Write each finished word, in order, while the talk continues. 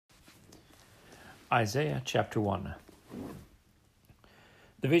Isaiah chapter 1.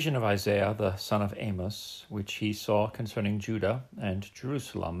 The vision of Isaiah the son of Amos, which he saw concerning Judah and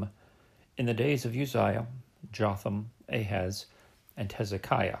Jerusalem in the days of Uzziah, Jotham, Ahaz, and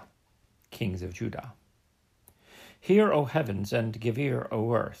Hezekiah, kings of Judah. Hear, O heavens, and give ear,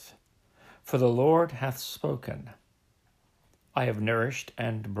 O earth, for the Lord hath spoken. I have nourished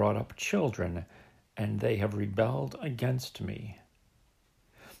and brought up children, and they have rebelled against me.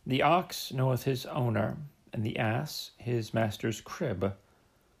 The ox knoweth his owner, and the ass his master's crib.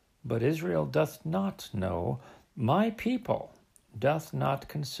 But Israel doth not know, my people doth not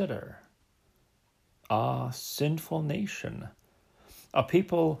consider. Ah, sinful nation, a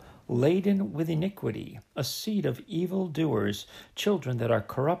people laden with iniquity, a seed of evil doers, children that are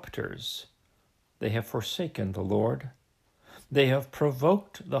corrupters. They have forsaken the Lord. They have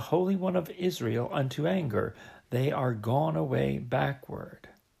provoked the Holy One of Israel unto anger. They are gone away backward.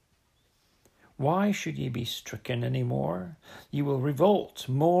 Why should ye be stricken any more? Ye will revolt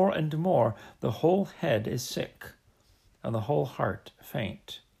more and more. The whole head is sick, and the whole heart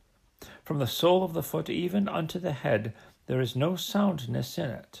faint. From the sole of the foot even unto the head there is no soundness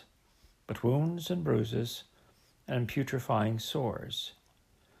in it, but wounds and bruises and putrefying sores.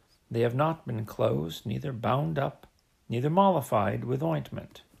 They have not been closed, neither bound up, neither mollified with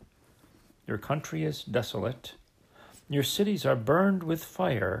ointment. Your country is desolate. Your cities are burned with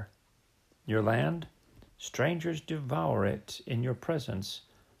fire. Your land, strangers devour it in your presence,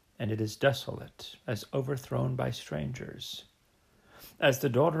 and it is desolate, as overthrown by strangers. As the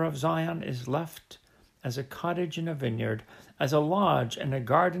daughter of Zion is left, as a cottage in a vineyard, as a lodge in a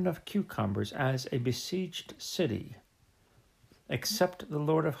garden of cucumbers, as a besieged city. Except the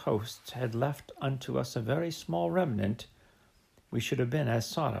Lord of hosts had left unto us a very small remnant, we should have been as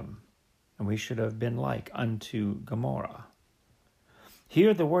Sodom, and we should have been like unto Gomorrah.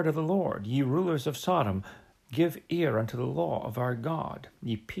 Hear the word of the Lord, ye rulers of Sodom. Give ear unto the law of our God,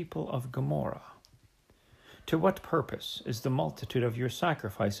 ye people of Gomorrah. To what purpose is the multitude of your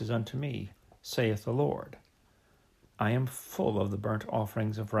sacrifices unto me, saith the Lord? I am full of the burnt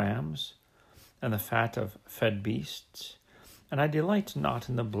offerings of rams, and the fat of fed beasts, and I delight not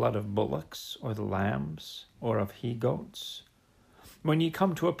in the blood of bullocks, or the lambs, or of he-goats. When ye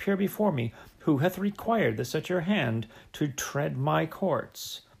come to appear before me, who hath required this at your hand, to tread my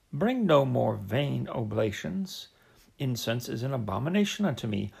courts? Bring no more vain oblations. Incense is an abomination unto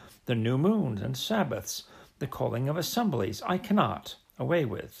me. The new moons and Sabbaths, the calling of assemblies, I cannot away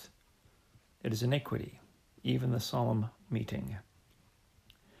with. It is iniquity, even the solemn meeting.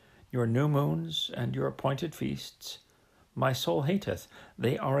 Your new moons and your appointed feasts, my soul hateth.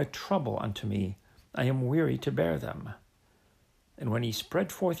 They are a trouble unto me. I am weary to bear them. And when ye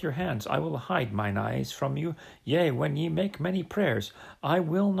spread forth your hands, I will hide mine eyes from you. Yea, when ye make many prayers, I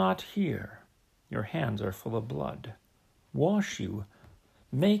will not hear. Your hands are full of blood. Wash you,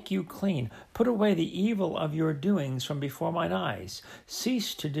 make you clean. Put away the evil of your doings from before mine eyes.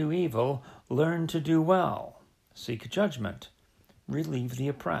 Cease to do evil, learn to do well. Seek judgment, relieve the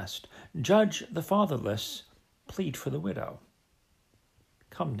oppressed. Judge the fatherless, plead for the widow.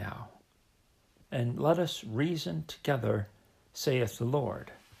 Come now, and let us reason together, saith the Lord.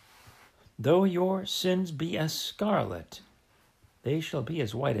 Though your sins be as scarlet, they shall be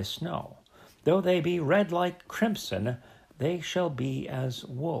as white as snow. Though they be red like crimson, they shall be as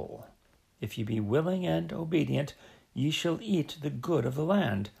wool. If ye be willing and obedient, ye shall eat the good of the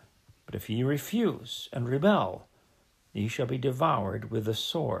land. But if ye refuse and rebel, ye shall be devoured with the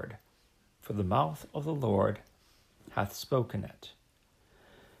sword, for the mouth of the Lord hath spoken it.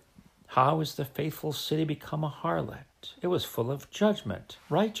 How is the faithful city become a harlot? It was full of judgment,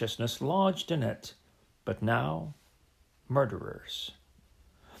 righteousness lodged in it, but now murderers.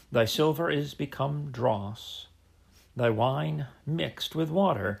 Thy silver is become dross, thy wine mixed with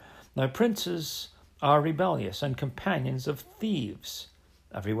water. Thy princes are rebellious and companions of thieves.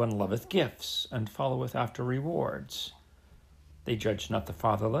 Everyone loveth gifts and followeth after rewards. They judge not the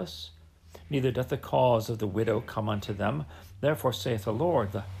fatherless, neither doth the cause of the widow come unto them. Therefore saith the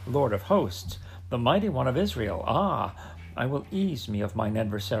Lord of hosts, the mighty one of Israel, I will ease me of mine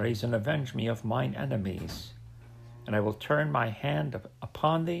adversaries, and avenge me of mine enemies. And I will turn my hand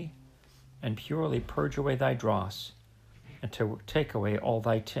upon thee, and purely purge away thy dross, and to take away all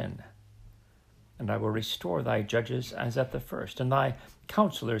thy tin. And I will restore thy judges as at the first, and thy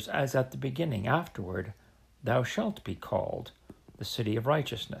counselors as at the beginning. Afterward thou shalt be called the city of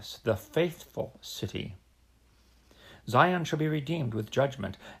righteousness, the faithful city. Zion shall be redeemed with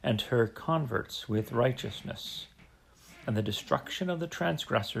judgment, and her converts with righteousness. And the destruction of the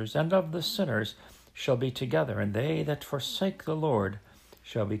transgressors and of the sinners shall be together, and they that forsake the Lord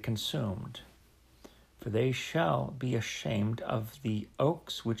shall be consumed. For they shall be ashamed of the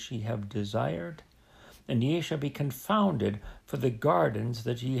oaks which ye have desired, and ye shall be confounded for the gardens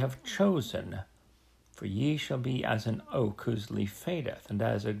that ye have chosen. For ye shall be as an oak whose leaf fadeth, and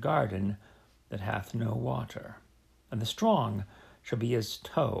as a garden that hath no water. And the strong shall be as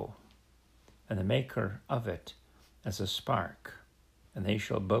tow, and the maker of it as a spark. And they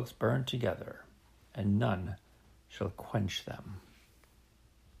shall both burn together, and none shall quench them.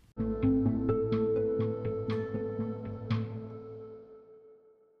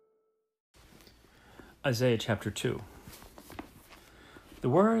 Isaiah chapter 2. The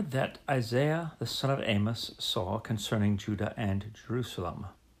word that Isaiah the son of Amos saw concerning Judah and Jerusalem.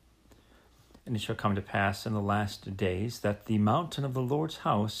 And it shall come to pass in the last days that the mountain of the Lord's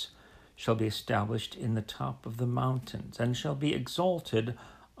house shall be established in the top of the mountains, and shall be exalted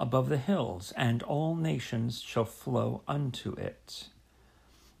above the hills, and all nations shall flow unto it.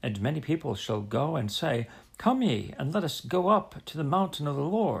 And many people shall go and say, Come ye, and let us go up to the mountain of the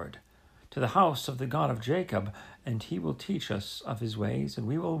Lord, to the house of the God of Jacob, and he will teach us of his ways, and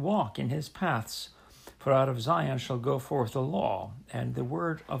we will walk in his paths. For out of Zion shall go forth the law, and the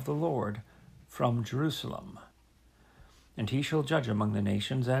word of the Lord from Jerusalem. And he shall judge among the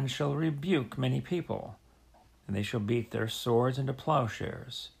nations, and shall rebuke many people. And they shall beat their swords into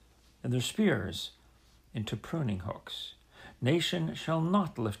plowshares, and their spears into pruning hooks. Nation shall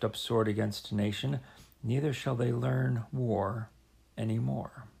not lift up sword against nation, neither shall they learn war any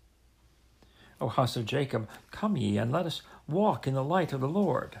more. O house of Jacob, come ye, and let us walk in the light of the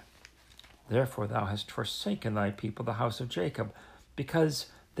Lord. Therefore thou hast forsaken thy people, the house of Jacob, because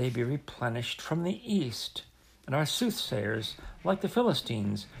they be replenished from the east, and are soothsayers like the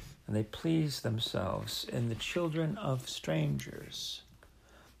Philistines, and they please themselves in the children of strangers.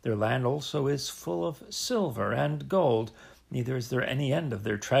 Their land also is full of silver and gold, neither is there any end of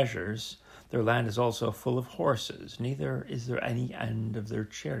their treasures. Their land is also full of horses, neither is there any end of their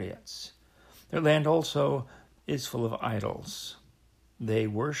chariots. Their land also is full of idols. They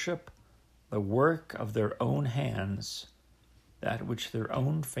worship the work of their own hands, that which their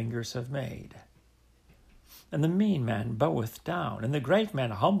own fingers have made. And the mean man boweth down, and the great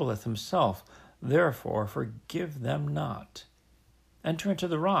man humbleth himself. Therefore forgive them not. Enter into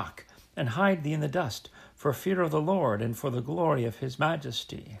the rock, and hide thee in the dust, for fear of the Lord, and for the glory of his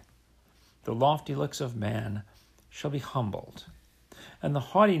majesty. The lofty looks of man shall be humbled, and the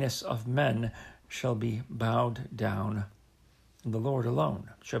haughtiness of men shall be bowed down, and the Lord alone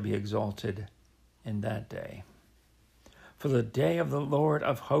shall be exalted in that day. For the day of the Lord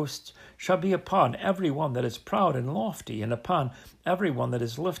of hosts shall be upon every one that is proud and lofty, and upon every one that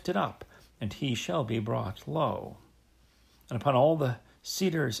is lifted up, and he shall be brought low. And upon all the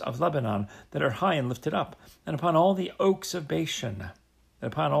cedars of Lebanon that are high and lifted up, and upon all the oaks of Bashan,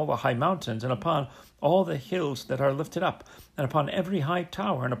 and upon all the high mountains, and upon all the hills that are lifted up, and upon every high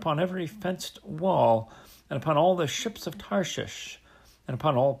tower, and upon every fenced wall, and upon all the ships of Tarshish, and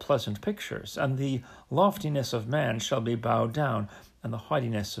upon all pleasant pictures. And the loftiness of man shall be bowed down, and the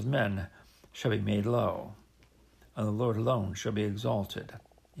haughtiness of men shall be made low. And the Lord alone shall be exalted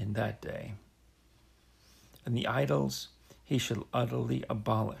in that day. And the idols he shall utterly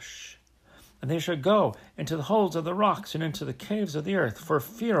abolish. And they shall go into the holes of the rocks and into the caves of the earth, for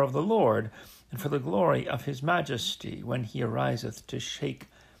fear of the Lord, and for the glory of his majesty, when he ariseth to shake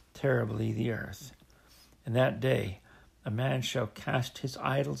terribly the earth. In that day a man shall cast his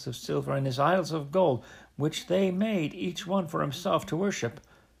idols of silver and his idols of gold, which they made each one for himself to worship,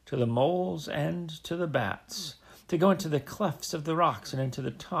 to the moles and to the bats, to go into the clefts of the rocks and into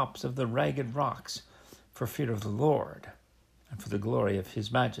the tops of the ragged rocks, for fear of the Lord, and for the glory of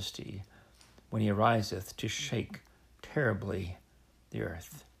his majesty, when he ariseth to shake terribly the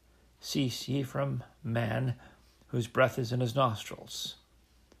earth. Cease ye from man, whose breath is in his nostrils,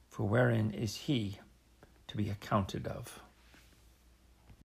 for wherein is he to be accounted of?